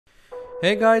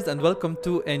Hey guys, and welcome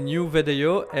to a new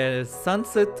video, a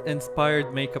sunset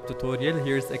inspired makeup tutorial.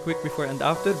 Here's a quick before and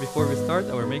after before we start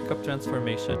our makeup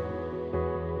transformation.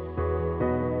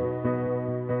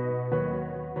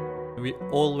 We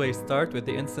always start with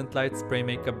the Instant Light Spray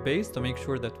Makeup Base to make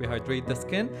sure that we hydrate the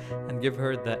skin and give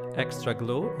her the extra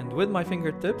glow. And with my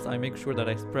fingertips, I make sure that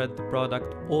I spread the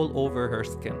product all over her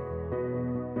skin.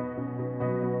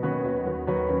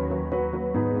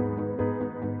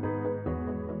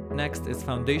 Next is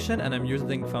foundation, and I'm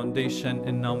using foundation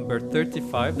in number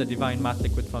 35, the Divine Matte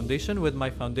Liquid Foundation, with my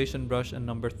foundation brush in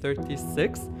number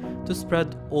 36 to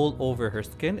spread all over her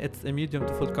skin. It's a medium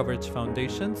to full coverage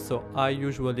foundation, so I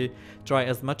usually try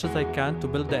as much as I can to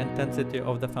build the intensity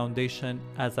of the foundation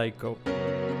as I go.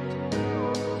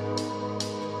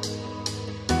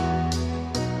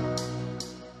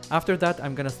 After that,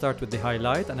 I'm gonna start with the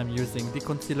highlight, and I'm using the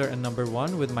concealer in number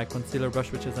 1 with my concealer brush,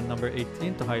 which is in number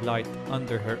 18, to highlight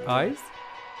under her eyes,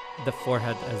 the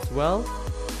forehead as well,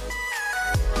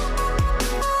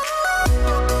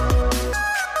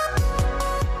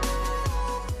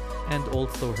 and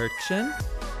also her chin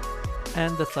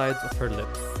and the sides of her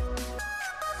lips.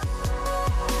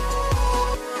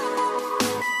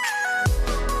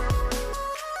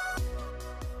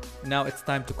 Now it's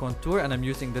time to contour, and I'm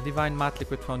using the Divine Matte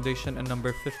Liquid Foundation in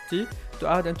number 50 to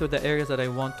add into the areas that I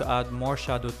want to add more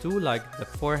shadow to, like the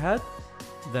forehead,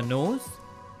 the nose,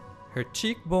 her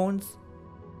cheekbones,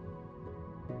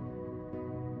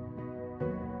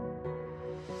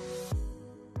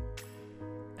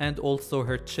 and also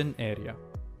her chin area.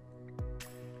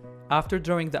 After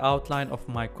drawing the outline of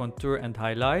my contour and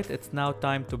highlight, it's now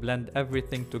time to blend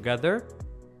everything together.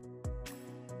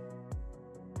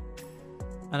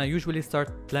 And I usually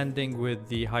start blending with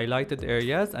the highlighted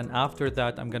areas, and after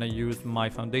that I'm gonna use my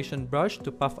foundation brush to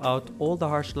puff out all the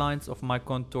harsh lines of my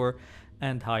contour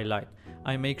and highlight.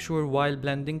 I make sure while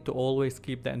blending to always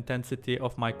keep the intensity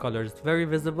of my colors very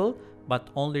visible, but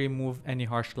only remove any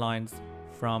harsh lines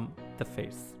from the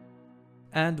face.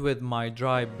 And with my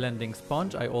dry blending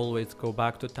sponge, I always go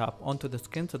back to tap onto the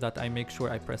skin so that I make sure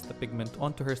I press the pigment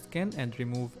onto her skin and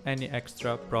remove any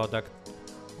extra product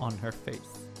on her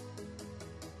face.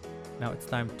 Now it's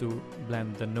time to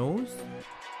blend the nose.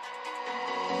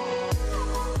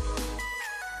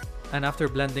 And after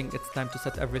blending, it's time to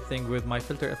set everything with my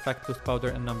Filter Effect Loose Powder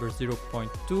in number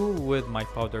 0.2 with my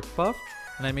powder puff.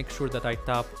 And I make sure that I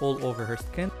tap all over her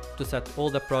skin to set all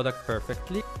the product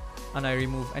perfectly. And I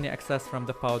remove any excess from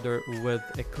the powder with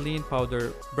a clean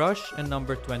powder brush in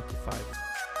number 25.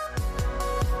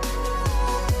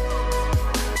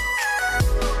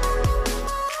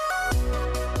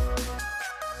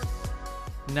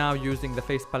 Now using the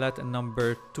face palette in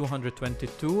number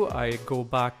 222, I go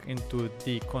back into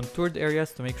the contoured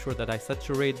areas to make sure that I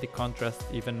saturate the contrast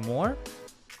even more.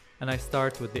 And I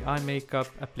start with the eye makeup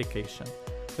application.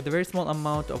 With a very small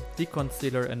amount of the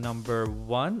concealer in number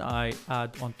 1, I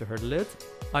add onto her lid.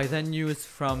 I then use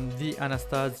from the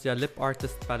Anastasia Lip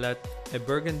Artist palette a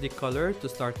burgundy color to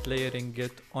start layering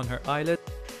it on her eyelid.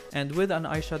 And with an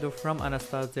eyeshadow from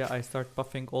Anastasia, I start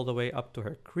puffing all the way up to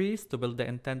her crease to build the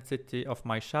intensity of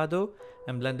my shadow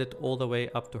and blend it all the way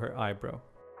up to her eyebrow.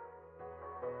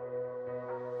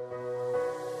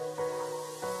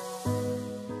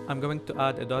 I'm going to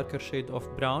add a darker shade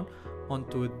of brown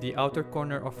onto the outer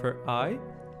corner of her eye,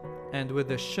 and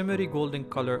with a shimmery golden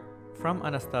color from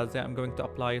Anastasia, I'm going to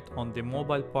apply it on the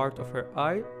mobile part of her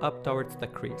eye up towards the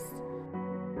crease.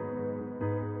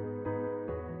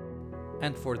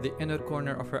 And for the inner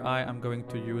corner of her eye, I'm going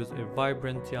to use a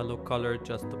vibrant yellow color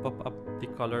just to pop up the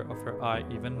color of her eye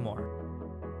even more.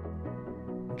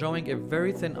 Drawing a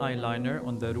very thin eyeliner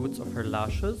on the roots of her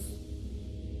lashes.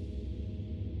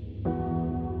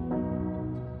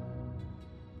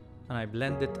 And I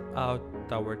blend it out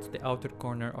towards the outer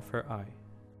corner of her eye.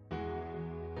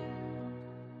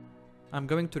 I'm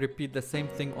going to repeat the same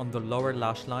thing on the lower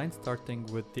lash line, starting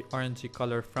with the orangey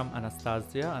color from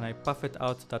Anastasia, and I puff it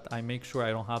out so that I make sure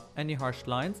I don't have any harsh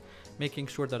lines, making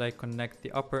sure that I connect the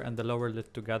upper and the lower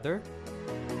lid together.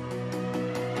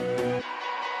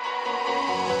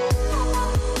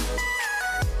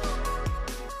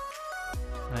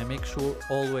 And I make sure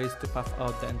always to puff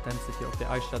out the intensity of the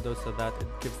eyeshadow so that it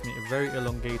gives me a very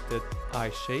elongated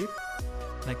eye shape,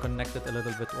 and I connect it a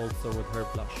little bit also with her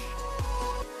blush.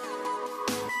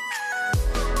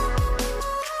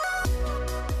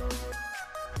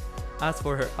 As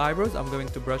for her eyebrows, I'm going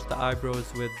to brush the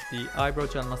eyebrows with the eyebrow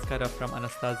gel mascara from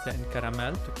Anastasia in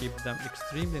Caramel to keep them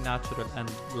extremely natural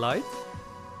and light.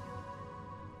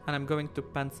 And I'm going to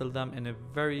pencil them in a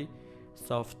very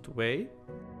soft way.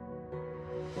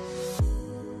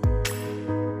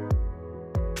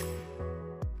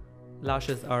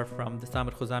 Lashes are from the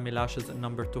Khouzami lashes in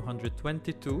number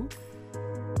 222.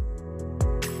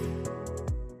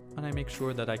 And I make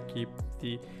sure that I keep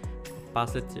the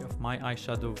opacity of my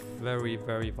eyeshadow very,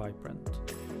 very vibrant.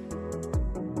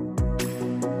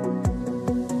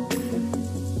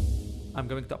 I'm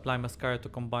going to apply mascara to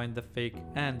combine the fake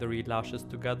and the real lashes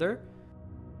together.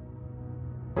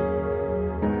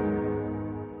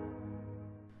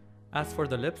 As for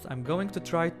the lips, I'm going to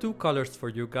try two colors for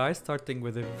you guys, starting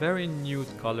with a very nude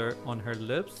color on her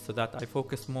lips so that I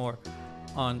focus more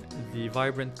on the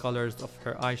vibrant colors of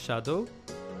her eyeshadow.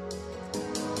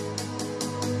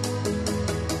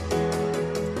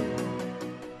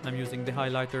 I'm using the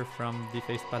highlighter from the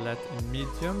face palette in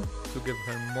medium to give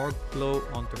her more glow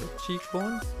onto her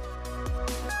cheekbones.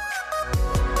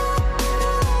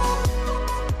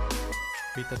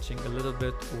 Retouching a little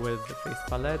bit with the face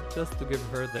palette just to give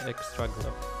her the extra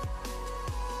glow.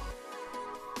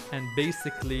 And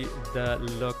basically the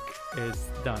look is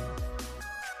done.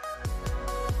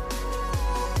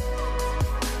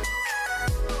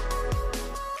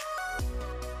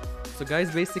 So guys,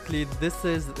 basically this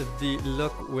is the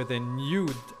look with a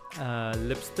nude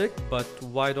lipstick, but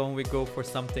why don't we go for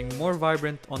something more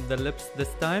vibrant on the lips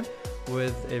this time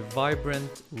with a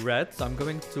vibrant red. So I'm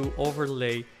going to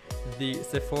overlay the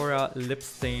Sephora lip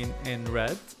stain in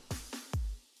red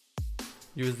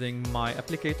using my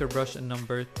applicator brush in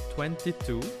number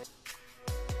 22.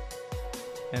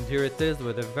 And here it is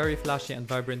with a very flashy and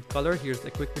vibrant color. Here's a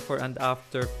quick before and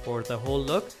after for the whole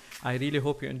look. I really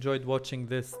hope you enjoyed watching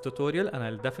this tutorial, and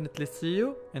I'll definitely see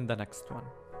you in the next one.